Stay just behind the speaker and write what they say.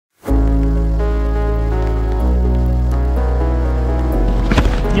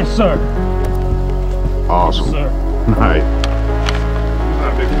sir. Awesome. Yes, sir. Nice. I'm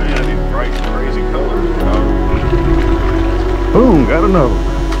not a big fan of these bright, crazy colors, bro. Boom, got another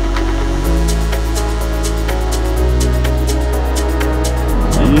one.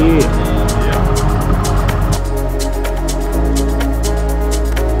 Yeah.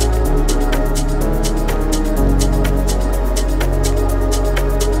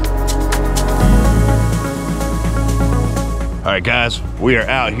 All right, guys, we are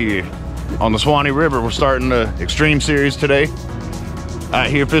out here on the Suwannee River. We're starting the Xtreme Series today. Out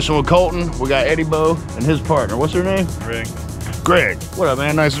here fishing with Colton. We got Eddie Bo and his partner. What's her name? Greg. Greg. What up,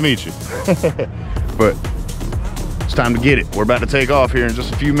 man? Nice to meet you. But it's time to get it. We're about to take off here in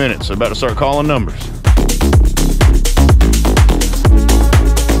just a few minutes. So about to start calling numbers.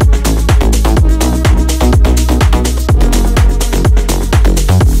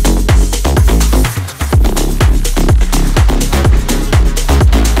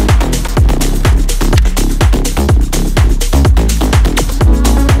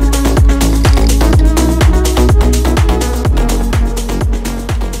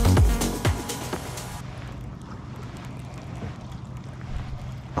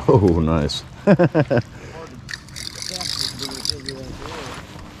 Oh, nice.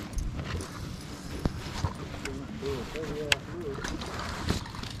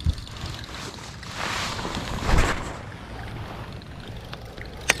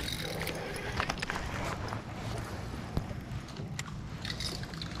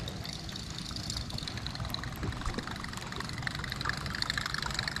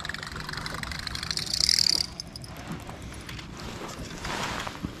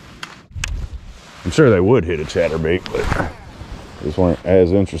 I'm sure they would hit a chatterbait, but just weren't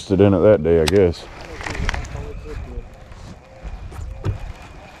as interested in it that day, I guess.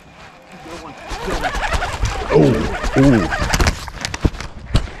 Oh, ooh.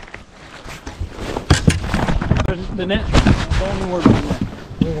 The net. Don't even worry about the net.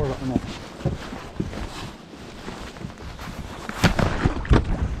 Don't worry about the net.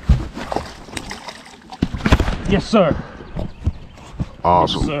 Yes, sir.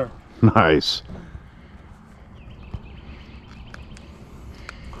 Awesome. Yes, sir. Nice.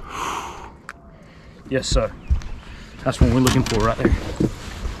 Yes, sir. That's what we're looking for right there.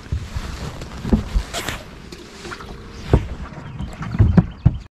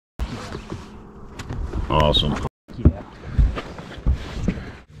 Awesome. Yeah.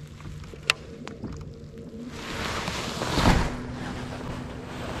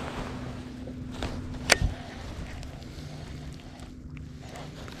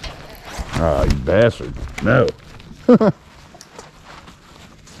 Ah, you bastard. No.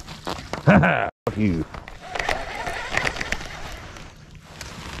 Haha. Fuck you.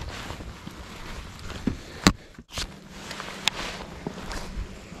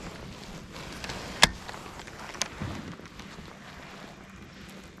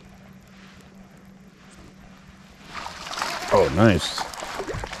 Oh, nice.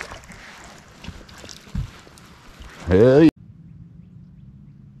 Hell yeah.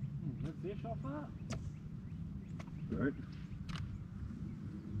 Fish off that? Right.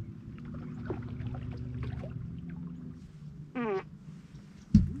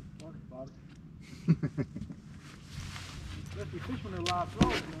 Especially fish when they're live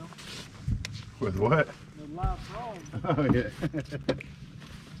throws, you know. With what? They're live throws. Oh, yeah.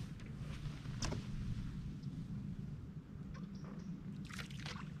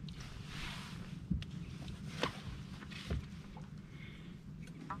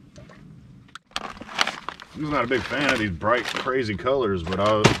 I'm just not a big fan of these bright, crazy colors, but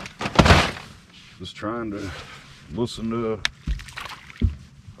I was just trying to listen to.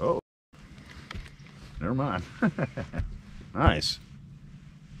 Oh, never mind. Nice.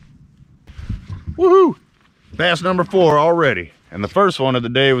 Woohoo! Bass number 4 already, and the first one of the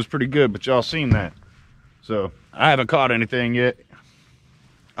day was pretty good, but y'all seen that. So I haven't caught anything yet.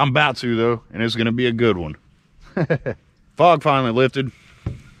 I'm about to though, and it's gonna be a good one. Fog finally lifted.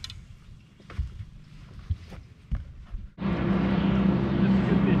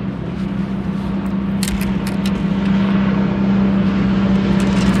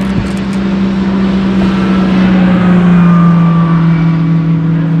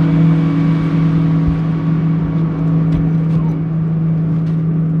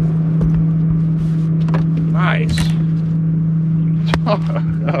 Nice.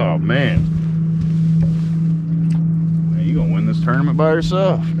 Oh man. Man, you gonna win this tournament by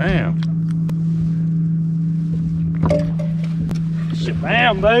yourself. Damn.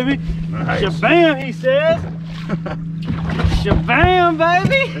 Shabam, baby. Nice. Shabam, he says. Shabam,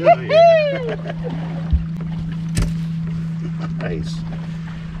 baby. Nice.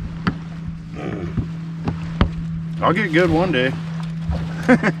 I'll get good one day.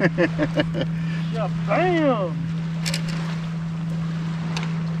 Yeah, bam!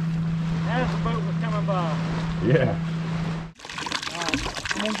 As the boat was coming by. Yeah.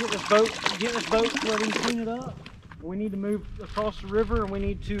 I'm gonna get this boat so we can clean it up. We need to move across the river, and we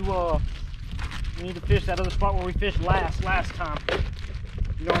need to fish that other spot where we fished last time.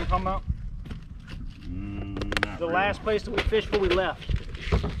 You know what I'm talking about? Not The really. last place that we fished before we left.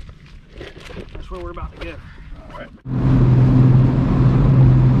 That's where we're about to go. All right.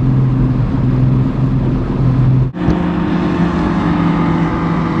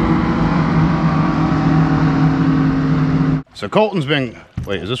 So Colton's been,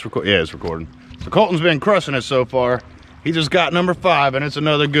 wait, is this recording? Yeah, it's recording. So Colton's been crushing it so far. He just got number 5, and it's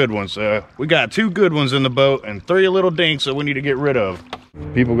another good one. So we got 2 good ones in the boat and 3 little dinks that we need to get rid of.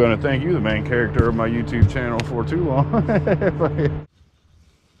 People gonna think you the main character of my YouTube channel for too long.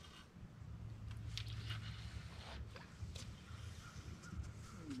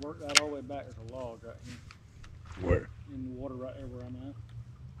 Work that all the way back as a log right here. Where? In the water right there where I'm at.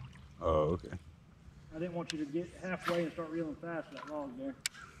 Oh, okay. I didn't want you to get halfway and start reeling fast with that log there.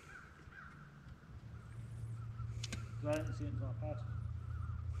 I didn't see it until I passed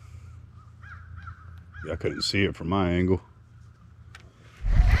it. Yeah, I couldn't see it from my angle.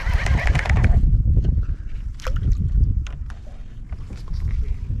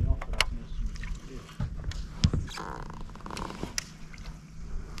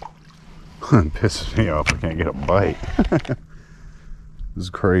 It pisses me off. I can't get a bite. This is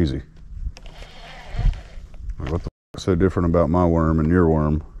crazy. Like, what the f is so different about my worm and your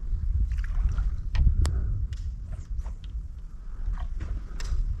worm?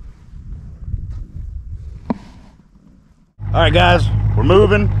 All right, guys, we're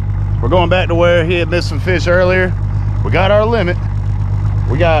moving. We're going back to where he had missed some fish earlier. We got our limit.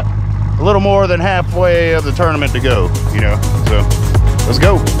 We got a little more than halfway of the tournament to go, you know, so let's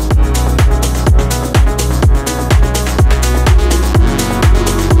go.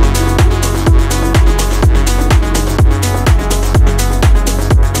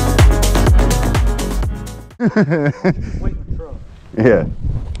 Wait, truck. Yeah.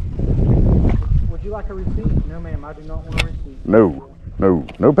 Would you like a receipt? No, ma'am, I do not want a receipt.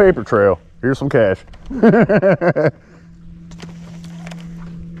 No paper trail. Here's some cash. Come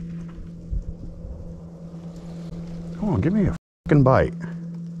on, give me a fucking bite.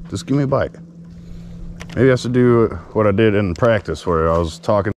 Just give me a bite. Maybe I should do what I did in practice where I was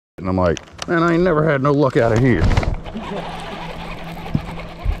talking and I'm like, man, I ain't never had no luck out of here.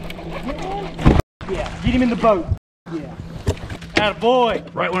 Yeah, get him in the boat. Yeah.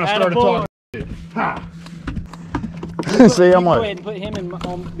 Attaboy. Right when I started talking. Ha. See, I'm go like, ahead and put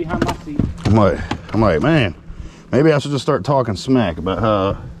him behind my seat. I'm like, man, maybe I should just start talking smack about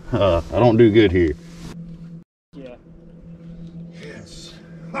how I don't do good here. Yeah. Yes.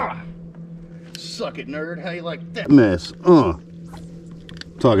 Ha. Suck it, nerd. How you like that mess?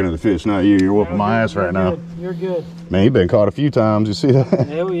 Talking to the fish, not you. You're whooping my ass right now. You're good. Man, you've been caught a few times. You see that?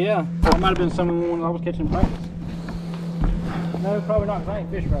 Hell yeah. That might have been someone when I was catching practice. No, probably not, because I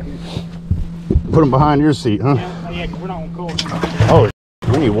ain't fish right here. Put them behind your seat, huh? Yeah, because we're not on course. Oh,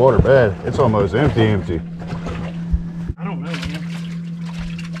 we need water bad. It's almost empty. I don't know, man.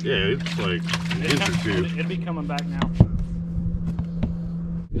 Yeah, it's like an inch or 2. It'll be coming back now.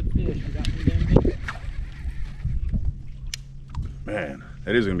 Good fish. We got some damn big. Man,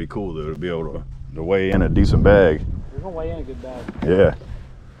 that is gonna be cool though to be able to weigh in a decent bag. We're gonna weigh in a good bag. Yeah.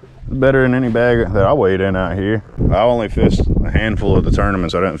 It's better than any bag that I weighed in out here. I only fished a handful of the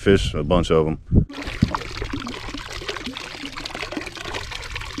tournaments. I didn't fish a bunch of them.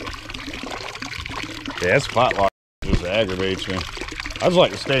 Yeah, that spot lock just aggravates me. I just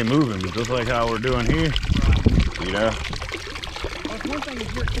like to stay moving, but just like how we're doing here, you know. Well, one thing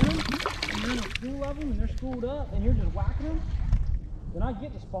is you're in, and you're in a school level, and they're schooled up, and you're just whacking them, then I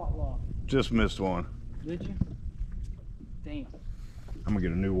get the spot lock. Just missed one. Did you? Damn. I'm gonna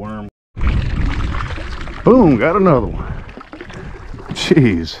get a new worm. Boom, got another one.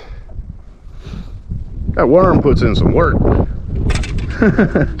 Jeez. That worm puts in some work.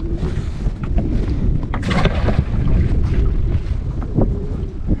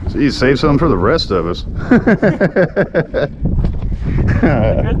 Geez, save some for the rest of us. The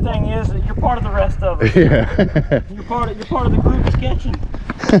good thing is that you're part of the rest of it. Yeah. You're part of the group that's catching.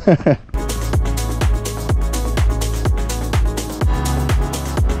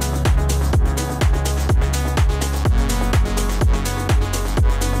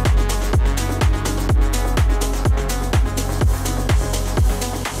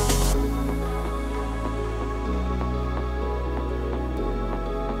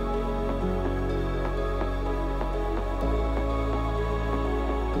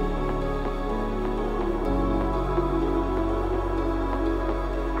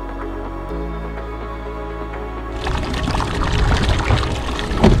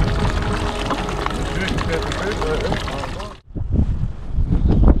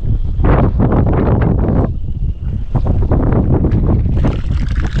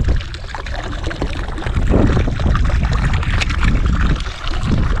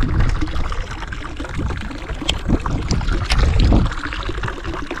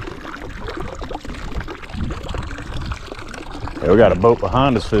 Yeah, we got a boat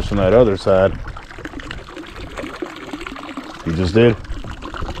behind us fishing that other side. You just did?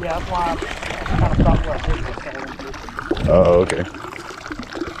 Yeah, that's why I kind of stopped where I fished. Oh, okay.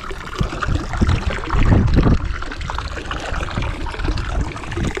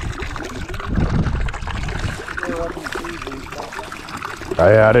 Oh,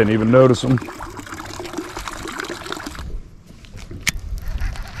 yeah, I didn't even notice them.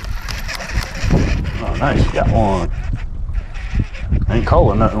 Oh, nice, you got one. Ain't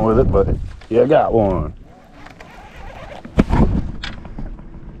calling nothing with it, but yeah, I got one.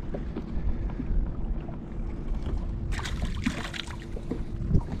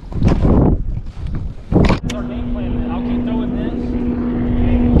 That's our game plan, man. I'll keep throwing this.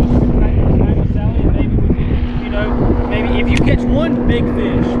 Maybe we'll practice Sally, and maybe we can, you know, maybe if you catch one big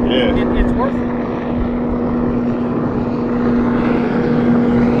fish, Yeah. it's worth it.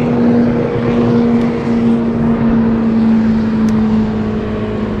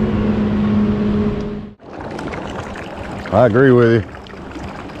 I agree with you.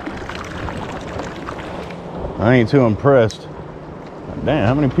 I ain't too impressed. Damn,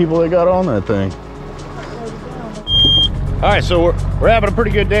 how many people they got on that thing? All right, so we're having a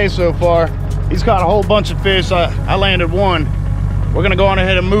pretty good day so far. He's caught a whole bunch of fish. I landed one. We're gonna go on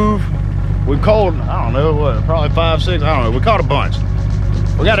ahead and move. We caught, I don't know, what, probably 5, 6, I don't know. We caught a bunch.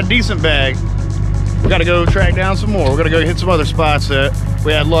 We got a decent bag. We gotta go track down some more. We're gonna go hit some other spots that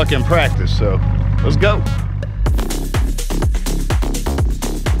we had luck in practice, so let's go.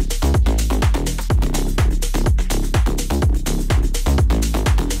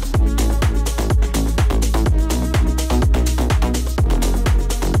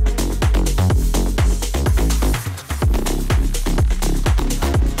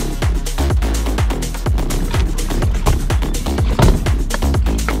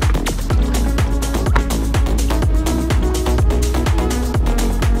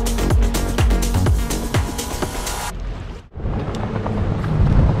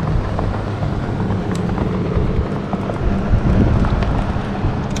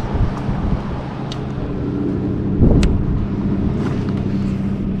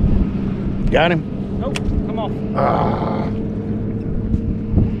 Got him? Nope, come on.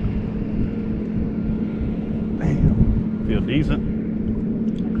 Damn. Feel decent?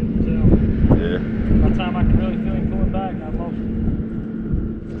 Yeah. By the time I can really feel him pulling back, I lost him.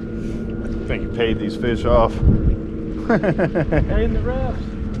 I think you paid these fish off. They're in the refs.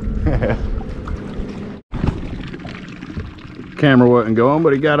 Camera wasn't going,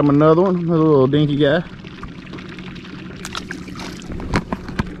 but he got him another one, a little dinky guy.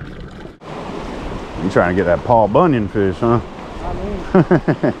 You trying to get that Paul Bunyan fish, huh? I mean, I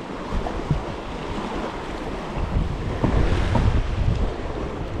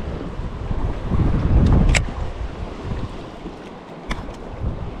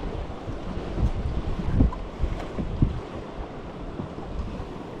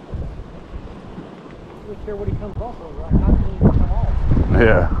don't care what he comes off of, right? Not when he come off.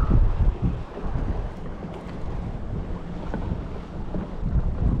 Yeah.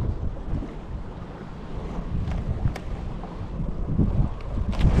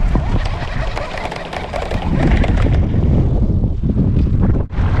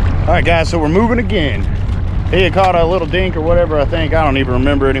 All right, guys, so we're moving again. He had caught a little dink or whatever, I think. I don't even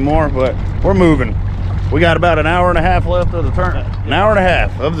remember anymore, but we're moving. We got about an hour and a half left of the tournament. An hour and a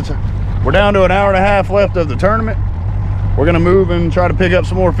half of the we're down to an hour and a half left of the tournament. We're gonna move and try to pick up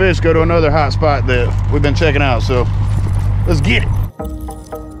some more fish, go to another hot spot that we've been checking out. So let's get it.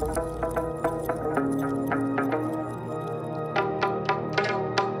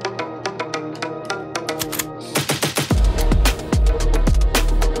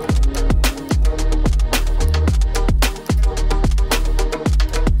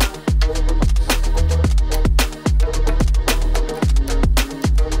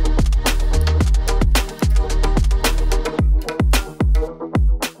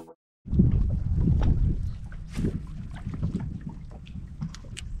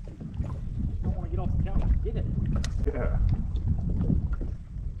 Yeah.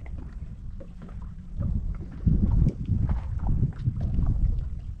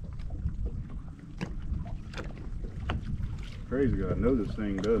 Crazy, I know this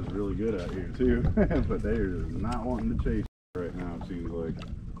thing does really good out here too, but they're not wanting to chase right now, it seems like.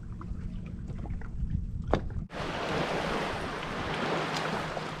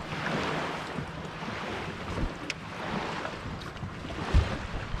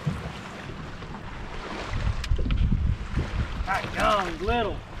 Young,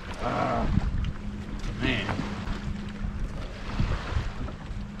 little. Man.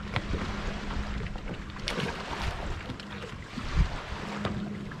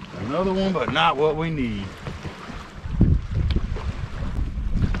 Another one, but not what we need.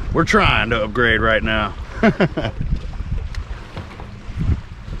 We're trying to upgrade right now. But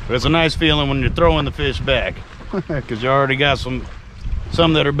it's a nice feeling when you're throwing the fish back, because you already got some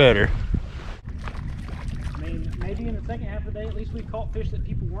that are better. I mean, maybe in the second half of the day, at least we caught fish that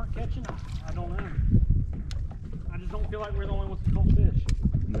people weren't catching. I don't know. I just don't feel like we're the only ones that caught fish.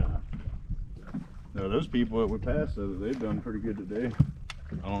 No, those people that we passed, they've done pretty good today.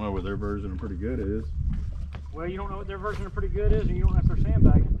 I don't know what their version of pretty good is. Well, you don't know what their version of pretty good is, and you don't have their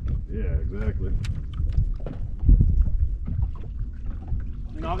sandbagging. Yeah, exactly.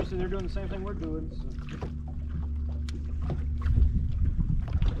 I mean, obviously they're doing the same thing we're doing. So.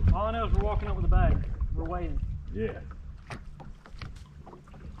 All I know is we're walking up with a bag. We're waiting. Yeah.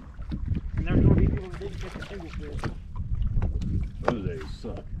 And there's going to be people that didn't catch a single fish. Those days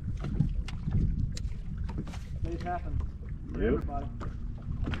suck. These happen for Yep. everybody.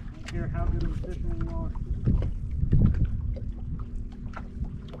 I don't care how good of a fisherman you are.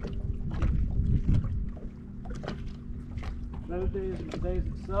 Those days are the days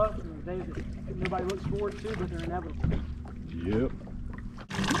that suck, and the days that nobody looks forward to, but they're inevitable. Yep.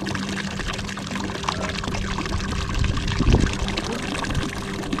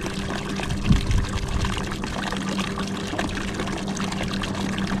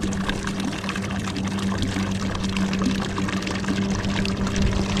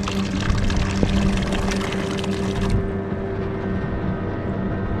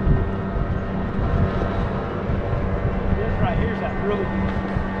 Really good.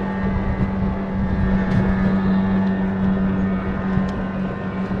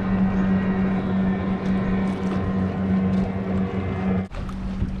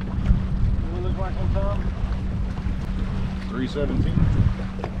 What it look like on time? 317.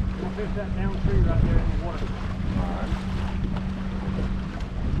 We'll fish that down tree right there in the water. Alright.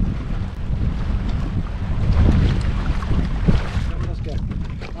 Let's go. I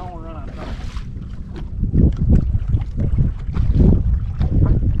don't want to run out of time.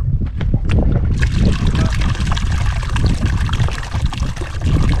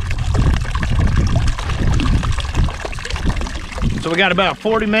 So we got about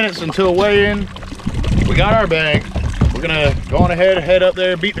 40 minutes until weigh-in. We got our bag. We're gonna go on ahead, head up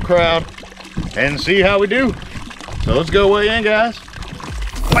there, beat the crowd, and see how we do. So let's go weigh in, guys.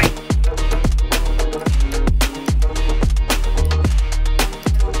 Bye.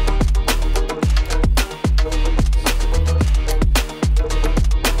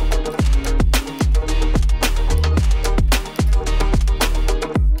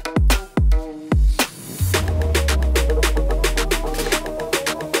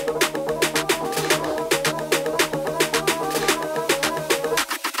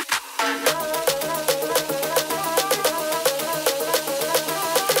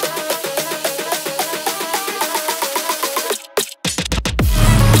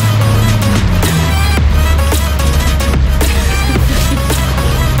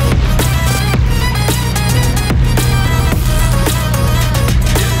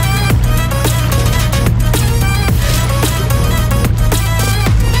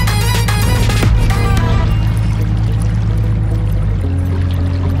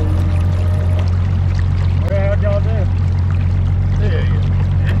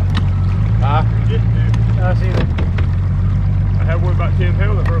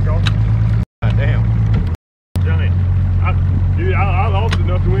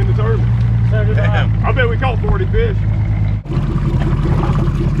 I bet we caught 40 fish.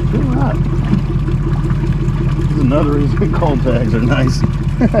 Alright. This is another reason call tags are nice.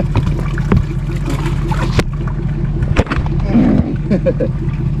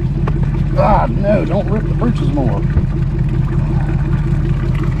 God, no, don't rip the britches more.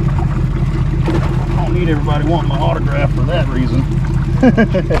 I don't need everybody wanting my autograph for that reason.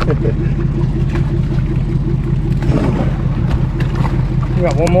 You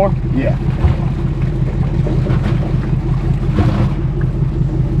got one more? Yeah.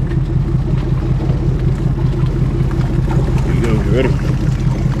 Here you go, you ready?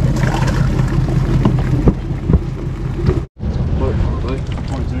 What,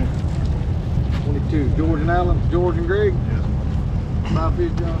 22. 22. George and Allen, George and Greg? Yes. 5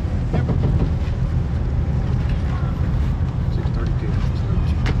 fish, John? Yep.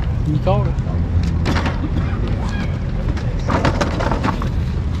 632. You caught it.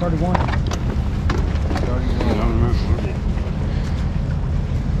 31.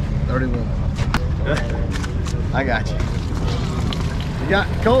 31. I got you. You got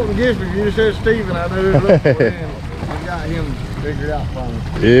Colton Gisbert, you just said Steven, I knew who to look for him. We got him figured out for me.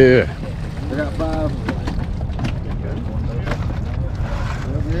 Yeah. We got 5.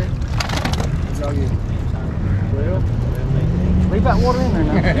 Well, Leave that water in there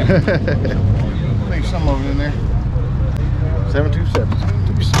now. leave some of it in there. 727.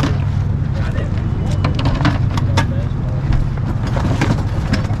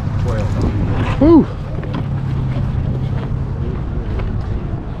 Woo!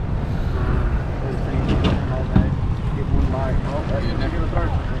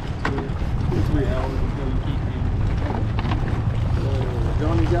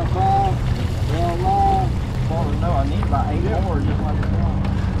 Johnny got 5. Well, long. No, I need about 8 more just like this one.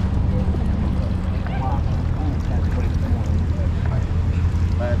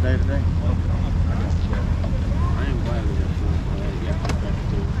 Bad day today. I am glad we got some.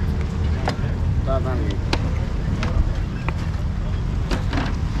 598.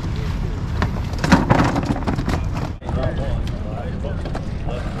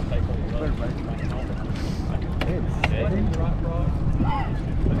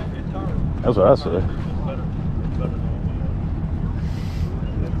 That's what I say.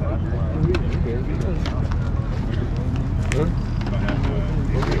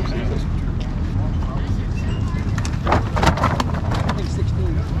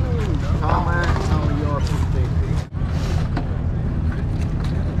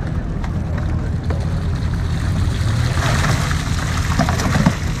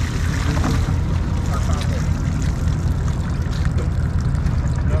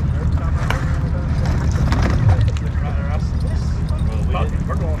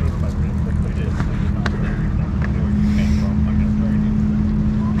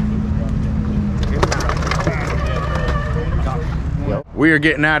 We are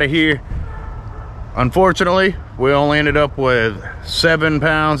getting out of here. Unfortunately, we only ended up with 7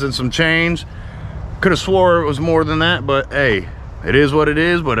 pounds and some change. Could have swore it was more than that, but hey, it is what it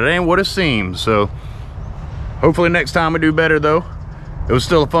is, but it ain't what it seems. So hopefully next time we do better though. It was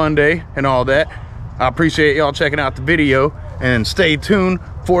still a fun day and all that. I appreciate y'all checking out the video and stay tuned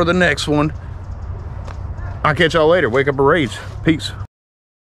for the next one. I'll catch y'all later. Wake up a rage. Peace.